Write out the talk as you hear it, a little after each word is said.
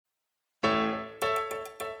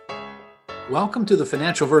Welcome to the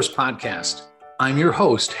Financial Verse podcast. I'm your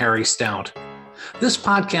host, Harry Stout. This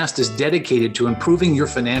podcast is dedicated to improving your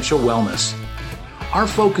financial wellness. Our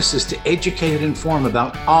focus is to educate and inform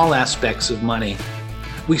about all aspects of money.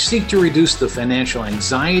 We seek to reduce the financial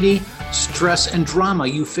anxiety, stress, and drama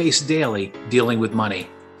you face daily dealing with money.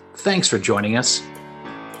 Thanks for joining us.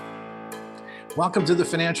 Welcome to the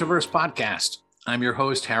Financial Verse podcast. I'm your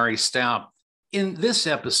host, Harry Stout. In this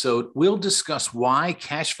episode, we'll discuss why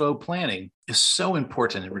cash flow planning is so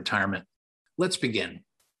important in retirement. Let's begin.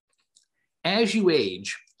 As you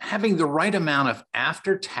age, having the right amount of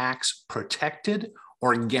after-tax protected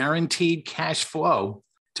or guaranteed cash flow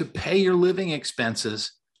to pay your living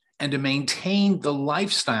expenses and to maintain the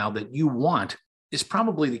lifestyle that you want is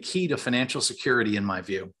probably the key to financial security in my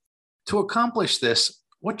view. To accomplish this,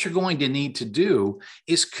 what you're going to need to do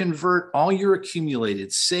is convert all your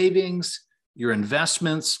accumulated savings, your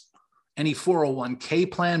investments, any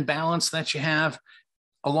 401k plan balance that you have,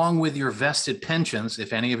 along with your vested pensions,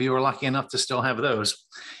 if any of you are lucky enough to still have those,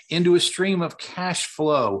 into a stream of cash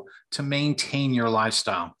flow to maintain your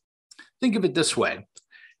lifestyle. Think of it this way.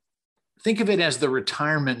 Think of it as the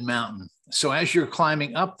retirement mountain. So as you're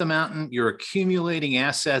climbing up the mountain, you're accumulating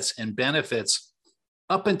assets and benefits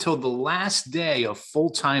up until the last day of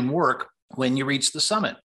full-time work when you reach the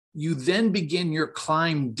summit. You then begin your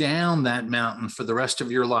climb down that mountain for the rest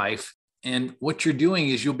of your life. And what you're doing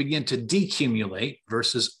is you'll begin to decumulate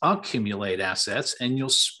versus accumulate assets, and you'll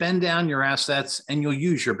spend down your assets and you'll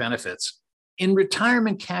use your benefits. In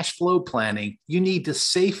retirement cash flow planning, you need to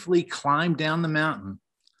safely climb down the mountain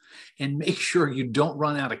and make sure you don't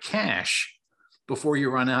run out of cash before you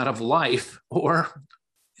run out of life, or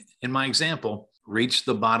in my example, reach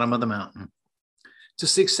the bottom of the mountain. To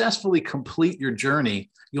successfully complete your journey,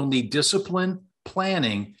 you'll need discipline,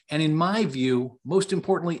 planning, and in my view, most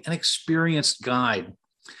importantly, an experienced guide.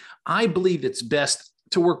 I believe it's best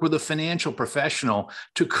to work with a financial professional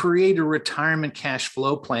to create a retirement cash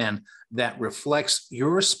flow plan that reflects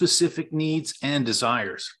your specific needs and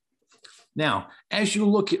desires. Now, as you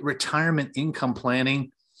look at retirement income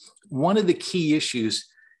planning, one of the key issues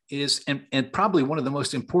is, and probably one of the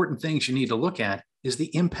most important things you need to look at, is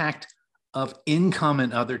the impact of income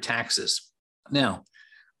and other taxes. Now,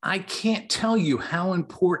 I can't tell you how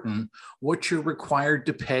important what you're required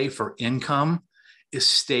to pay for income,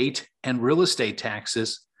 estate, and real estate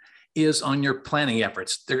taxes is on your planning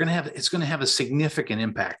efforts. It's going to have a significant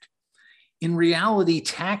impact. In reality,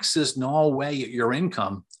 taxes gnaw away at your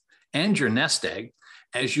income and your nest egg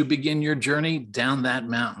as you begin your journey down that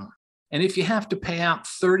mountain. And if you have to pay out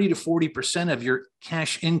 30 to 40% of your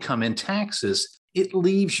cash income in taxes, it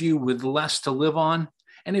leaves you with less to live on.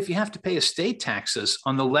 And if you have to pay estate taxes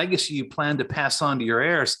on the legacy you plan to pass on to your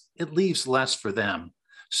heirs, it leaves less for them.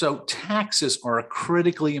 So taxes are a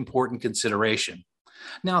critically important consideration.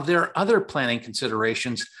 Now, there are other planning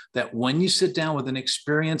considerations that when you sit down with an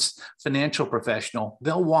experienced financial professional,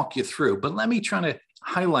 they'll walk you through. But let me try to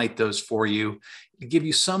highlight those for you to give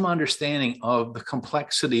you some understanding of the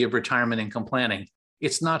complexity of retirement income planning.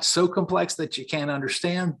 It's not so complex that you can't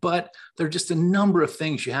understand, but there are just a number of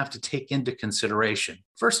things you have to take into consideration.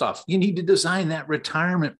 First off, you need to design that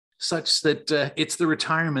retirement such that it's the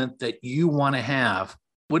retirement that you want to have.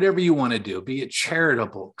 Whatever you want to do, be it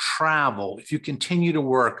charitable, travel, if you continue to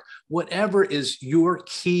work, whatever is your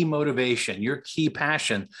key motivation, your key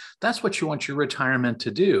passion, that's what you want your retirement to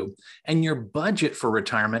do. And your budget for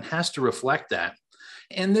retirement has to reflect that.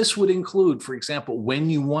 And this would include, for example, when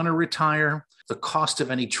you want to retire, the cost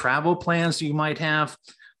of any travel plans you might have,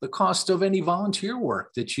 the cost of any volunteer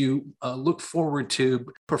work that you look forward to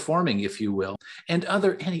performing, if you will, and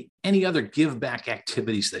any other give back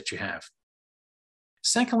activities that you have.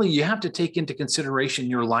 Secondly, you have to take into consideration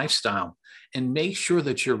your lifestyle and make sure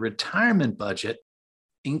that your retirement budget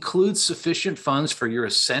includes sufficient funds for your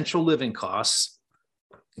essential living costs,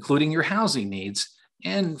 including your housing needs.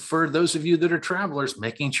 And for those of you that are travelers,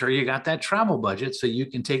 making sure you got that travel budget so you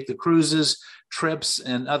can take the cruises, trips,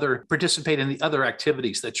 and participate in the other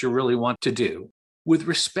activities that you really want to do. With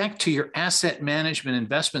respect to your asset management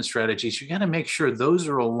investment strategies, you got to make sure those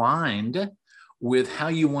are aligned with how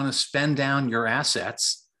you want to spend down your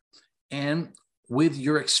assets and with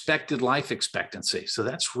your expected life expectancy. So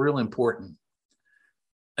that's real important.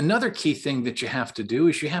 Another key thing that you have to do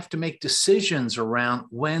is you have to make decisions around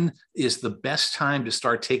when is the best time to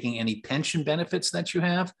start taking any pension benefits that you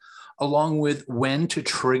have, along with when to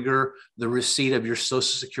trigger the receipt of your Social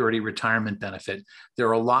Security retirement benefit. There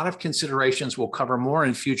are a lot of considerations. We'll cover more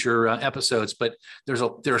in future episodes, but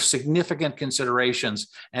there are significant considerations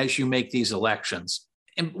as you make these elections.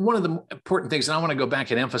 And one of the important things, and I want to go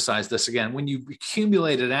back and emphasize this again, when you've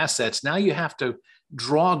accumulated assets, now you have to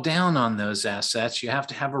draw down on those assets. You have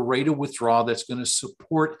to have a rate of withdrawal that's going to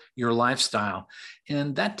support your lifestyle.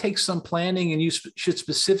 And that takes some planning, and you should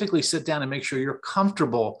specifically sit down and make sure you're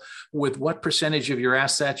comfortable with what percentage of your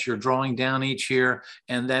assets you're drawing down each year,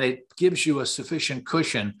 and that it gives you a sufficient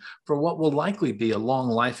cushion for what will likely be a long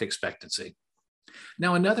life expectancy.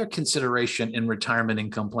 Now, another consideration in retirement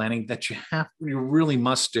income planning that you really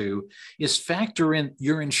must do is factor in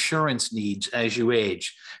your insurance needs as you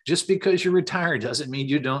age. Just because you're retired doesn't mean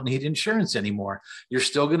you don't need insurance anymore. You're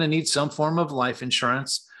still going to need some form of life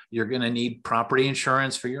insurance. You're going to need property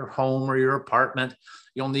insurance for your home or your apartment.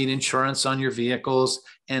 You'll need insurance on your vehicles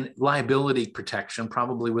and liability protection,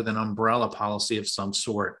 probably with an umbrella policy of some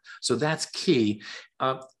sort. So that's key.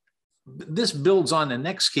 This builds on the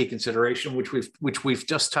next key consideration, which we've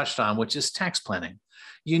just touched on, which is tax planning.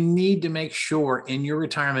 You need to make sure in your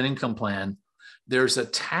retirement income plan, there's a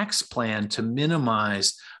tax plan to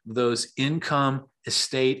minimize those income,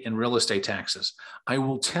 estate, and real estate taxes. I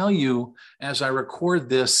will tell you, as I record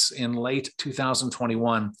this in late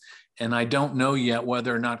 2021, and I don't know yet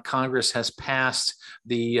whether or not Congress has passed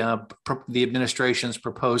the administration's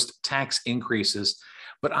proposed tax increases.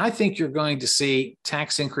 But I think you're going to see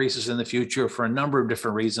tax increases in the future for a number of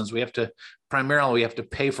different reasons. We have to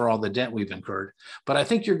pay for all the debt we've incurred. But I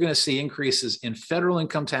think you're going to see increases in federal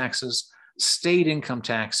income taxes, state income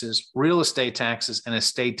taxes, real estate taxes, and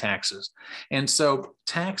estate taxes. And so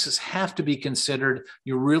taxes have to be considered.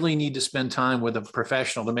 You really need to spend time with a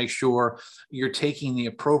professional to make sure you're taking the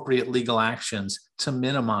appropriate legal actions to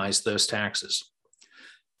minimize those taxes.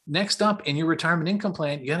 Next up, in your retirement income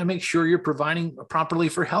plan, you got to make sure you're providing properly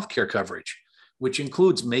for healthcare coverage, which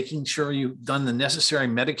includes making sure you've done the necessary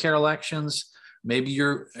Medicare elections. Maybe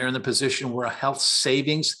you're in the position where a health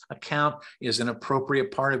savings account is an appropriate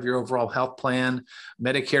part of your overall health plan,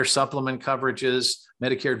 Medicare supplement coverages,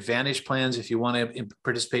 Medicare Advantage plans. If you want to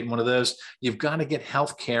participate in one of those, you've got to get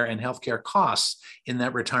healthcare and healthcare costs in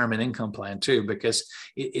that retirement income plan too, because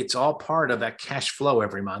it's all part of that cash flow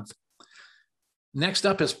every month. Next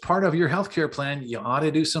up, as part of your healthcare plan, you ought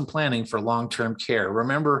to do some planning for long-term care.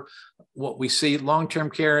 Remember what we see, long-term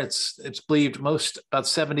care, it's believed about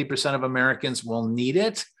 70% of Americans will need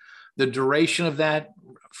it. The duration of that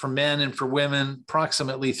for men and for women,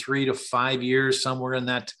 approximately 3 to 5 years, somewhere in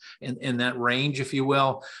that range, if you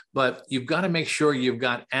will. But you've got to make sure you've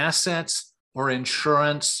got assets or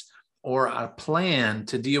insurance or a plan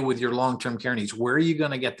to deal with your long-term care needs. Where are you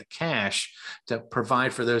going to get the cash to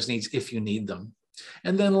provide for those needs if you need them?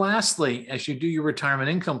 And then lastly, as you do your retirement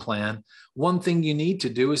income plan, one thing you need to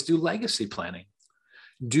do is do legacy planning.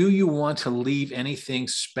 Do you want to leave anything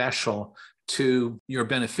special to your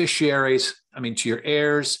beneficiaries? To your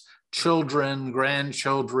heirs, children,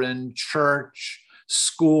 grandchildren, church,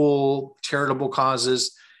 school, charitable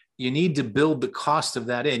causes? You need to build the cost of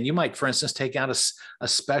that in. You might, for instance, take out a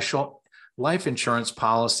special life insurance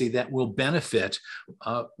policy that will benefit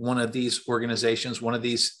one of these organizations, one of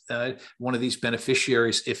these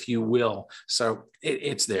beneficiaries, if you will. So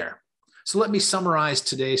it's there. So let me summarize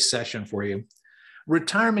today's session for you.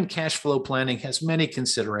 Retirement cash flow planning has many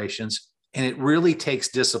considerations, and it really takes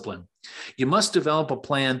discipline. You must develop a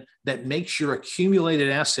plan that makes your accumulated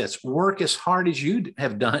assets work as hard as you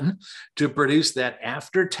have done to produce that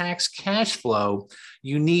after-tax cash flow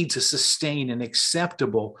you need to sustain an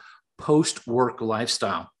acceptable post-work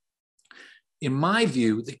lifestyle. In my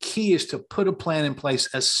view, the key is to put a plan in place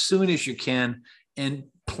as soon as you can and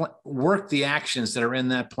work the actions that are in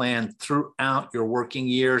that plan throughout your working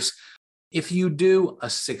years. If you do, a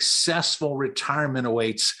successful retirement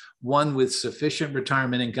awaits, one with sufficient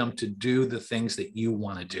retirement income to do the things that you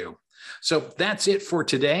want to do. So that's it for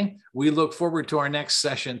today. We look forward to our next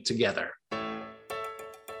session together.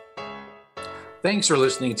 Thanks for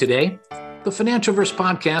listening today. The Financialverse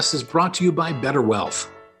podcast is brought to you by Better Wealth.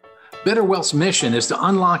 Better Wealth's mission is to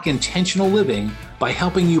unlock intentional living by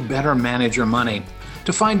helping you better manage your money.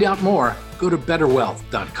 To find out more, go to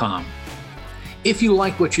betterwealth.com. If you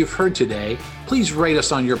like what you've heard today, please rate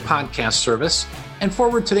us on your podcast service and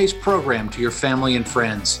forward today's program to your family and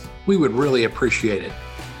friends. We would really appreciate it.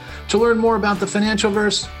 To learn more about the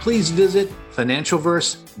Financialverse, please visit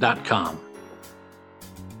financialverse.com.